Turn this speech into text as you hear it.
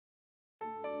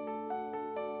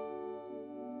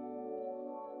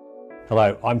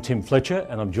Hello, I'm Tim Fletcher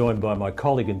and I'm joined by my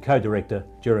colleague and co-director,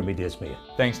 Jeremy Desmere.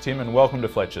 Thanks Tim, and welcome to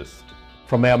Fletchers.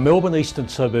 From our Melbourne eastern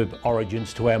suburb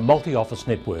origins to our multi-office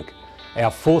network, our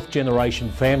fourth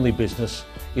generation family business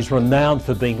is renowned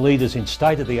for being leaders in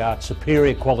state-of-the-art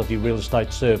superior quality real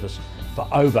estate service for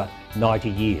over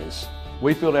 90 years.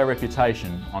 We've built our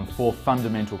reputation on four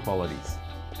fundamental qualities: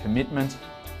 commitment,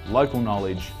 local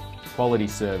knowledge, quality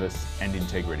service and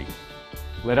integrity.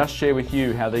 Let us share with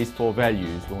you how these four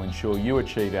values will ensure you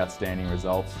achieve outstanding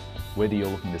results, whether you're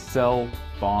looking to sell,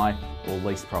 buy or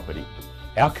lease property.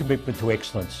 Our commitment to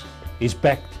excellence is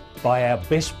backed by our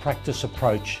best practice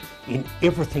approach in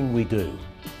everything we do.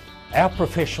 Our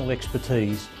professional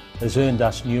expertise has earned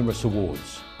us numerous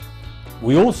awards.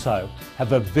 We also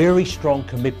have a very strong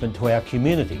commitment to our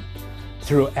community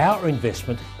through our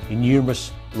investment in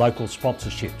numerous local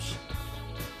sponsorships.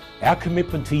 Our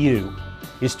commitment to you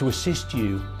is to assist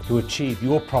you to achieve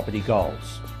your property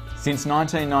goals. Since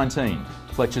 1919,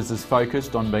 Fletchers has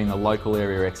focused on being the local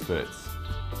area experts.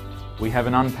 We have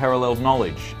an unparalleled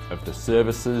knowledge of the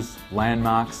services,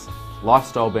 landmarks,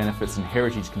 lifestyle benefits and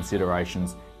heritage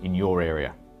considerations in your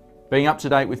area. Being up to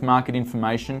date with market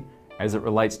information as it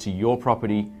relates to your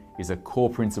property is a core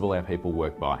principle our people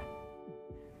work by.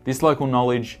 This local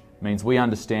knowledge means we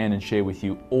understand and share with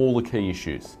you all the key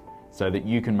issues so that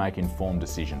you can make informed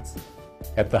decisions.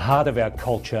 At the heart of our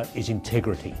culture is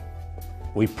integrity.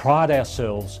 We pride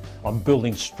ourselves on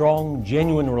building strong,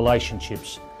 genuine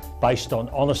relationships based on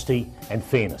honesty and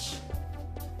fairness.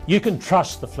 You can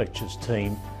trust the Fletchers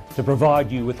team to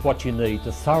provide you with what you need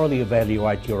to thoroughly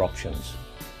evaluate your options.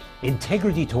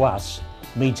 Integrity to us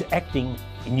means acting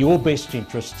in your best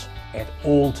interests at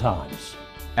all times.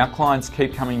 Our clients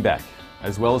keep coming back,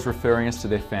 as well as referring us to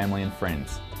their family and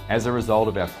friends, as a result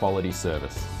of our quality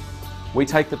service. We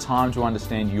take the time to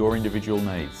understand your individual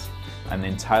needs and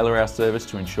then tailor our service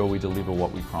to ensure we deliver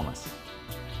what we promise.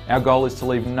 Our goal is to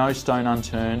leave no stone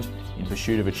unturned in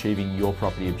pursuit of achieving your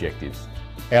property objectives.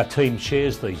 Our team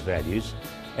shares these values,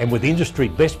 and with industry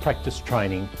best practice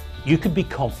training, you can be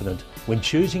confident when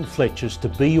choosing Fletchers to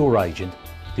be your agent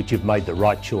that you've made the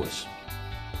right choice.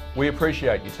 We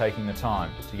appreciate you taking the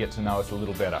time to get to know us a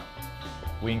little better.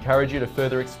 We encourage you to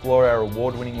further explore our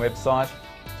award-winning website,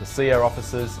 to see our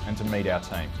offices and to meet our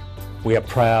team. We are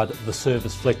proud of the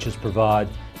service Fletchers provide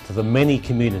to the many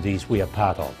communities we are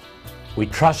part of. We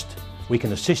trust we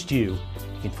can assist you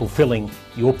in fulfilling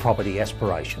your property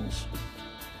aspirations.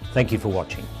 Thank you for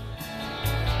watching.